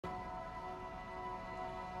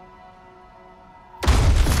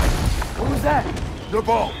What was that? The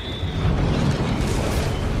ball.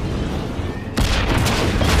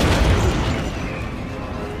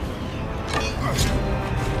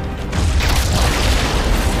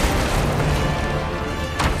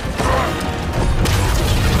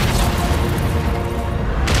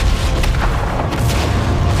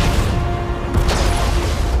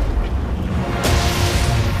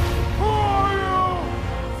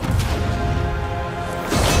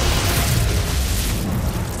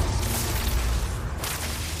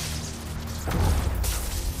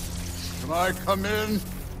 Can I come in?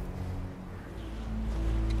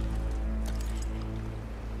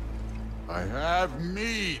 I have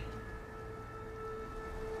meat.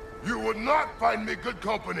 You would not find me good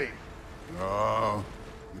company. No.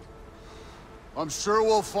 I'm sure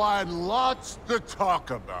we'll find lots to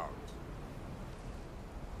talk about.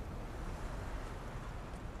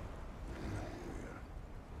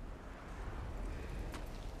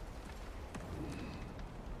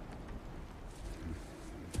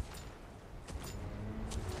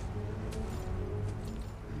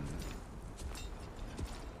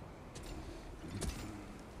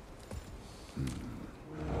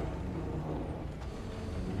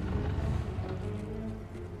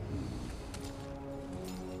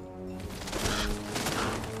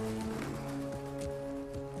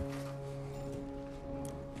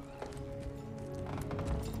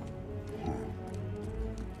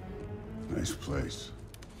 Nice place.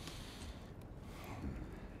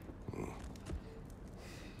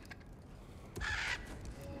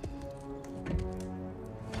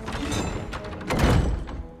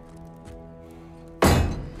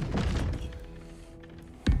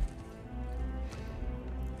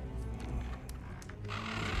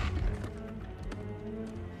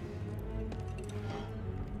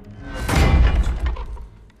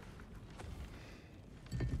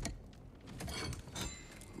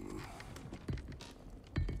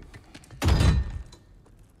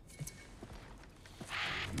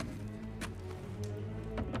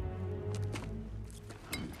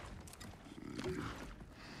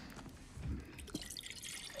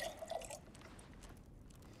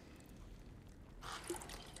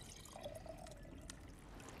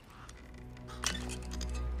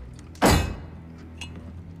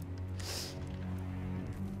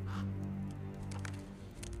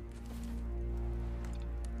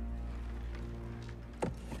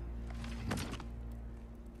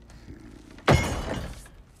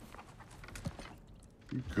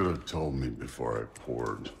 You could have told me before I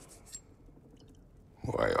poured.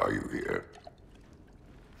 Why are you here?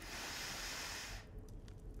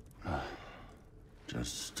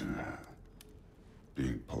 Just,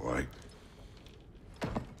 being polite.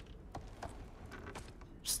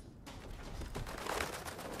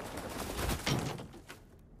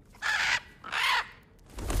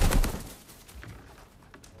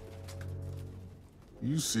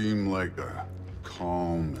 You seem like a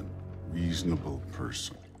calm and reasonable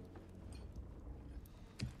person.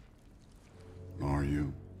 Are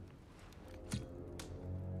you?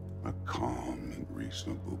 A calm and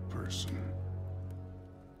reasonable person.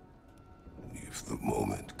 If the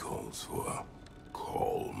moment calls for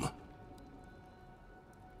calm.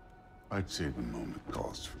 I'd say the moment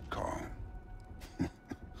calls for calm.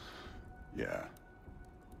 Yeah.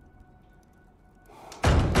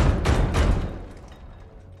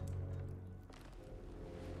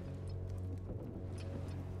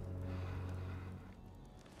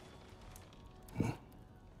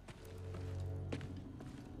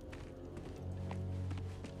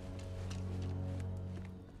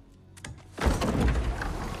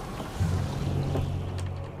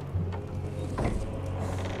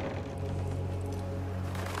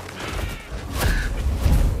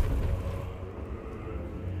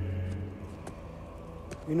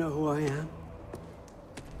 You know who I am?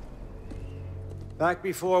 Back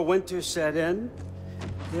before winter set in,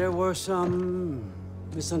 there were some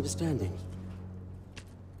misunderstandings.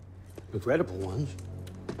 Regrettable ones.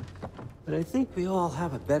 But I think we all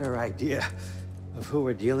have a better idea of who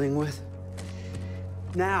we're dealing with.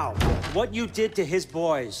 Now, what you did to his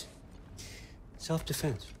boys.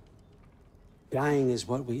 Self-defense. Dying is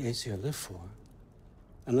what we Aesir live for.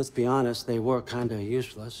 And let's be honest, they were kinda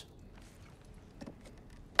useless.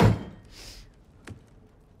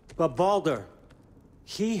 But Baldur,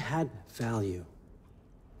 he had value.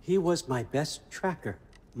 He was my best tracker,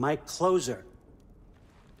 my closer.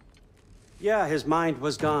 Yeah, his mind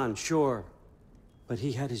was gone, sure. But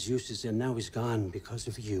he had his uses, and now he's gone because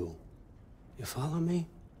of you. You follow me?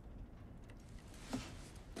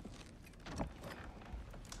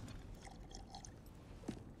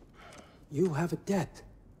 You have a debt.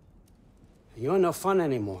 You're no fun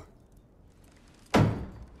anymore.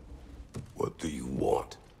 What do you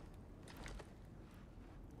want?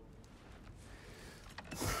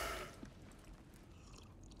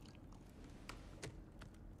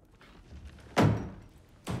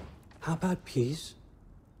 How about peace?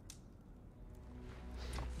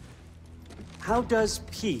 How does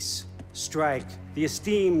peace strike the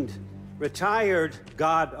esteemed, retired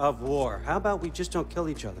god of war? How about we just don't kill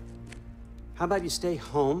each other? How about you stay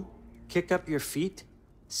home, kick up your feet,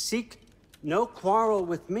 seek no quarrel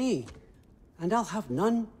with me, and I'll have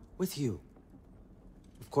none with you.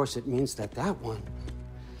 Of course, it means that that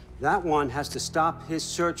one has to stop his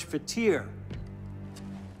search for Tyr.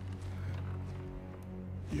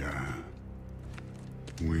 Yeah.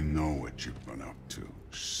 We know what you've been up to.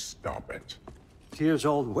 Stop it. Tyr's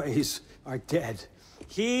old ways are dead.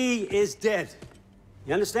 He is dead.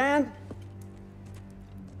 You understand?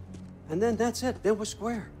 And then that's it. Then we're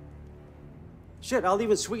square. Shit, I'll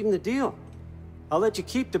even sweeten the deal. I'll let you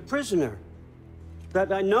keep the prisoner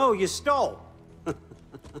that I know you stole.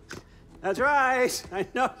 That's right. I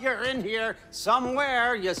know you're in here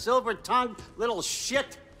somewhere, you silver-tongued little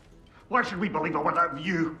shit. Why should we believe a word out of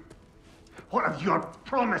you? What have your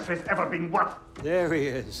promises ever been worth? There he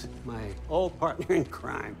is, my old partner in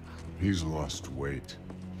crime. He's lost weight.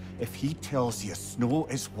 If he tells you snow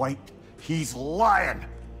is white, he's lying.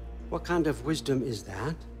 What kind of wisdom is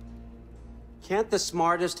that? Can't the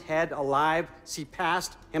smartest head alive see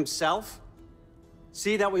past himself?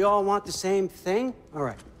 See that we all want the same thing? All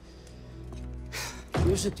right.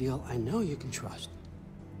 Here's a deal I know you can trust.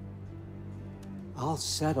 I'll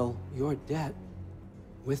settle your debt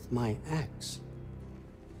with my ex.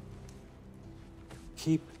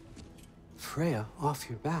 Keep Freya off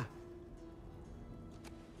your back.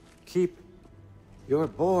 Keep your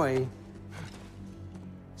boy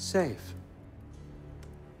safe.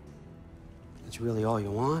 That's really all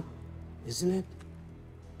you want, isn't it?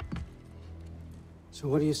 So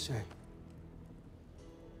what do you say?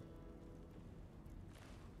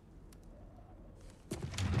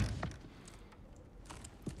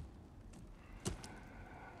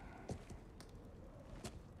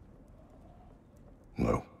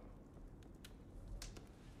 No.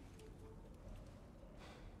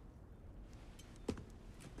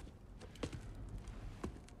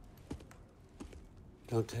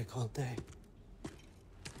 Don't take all day.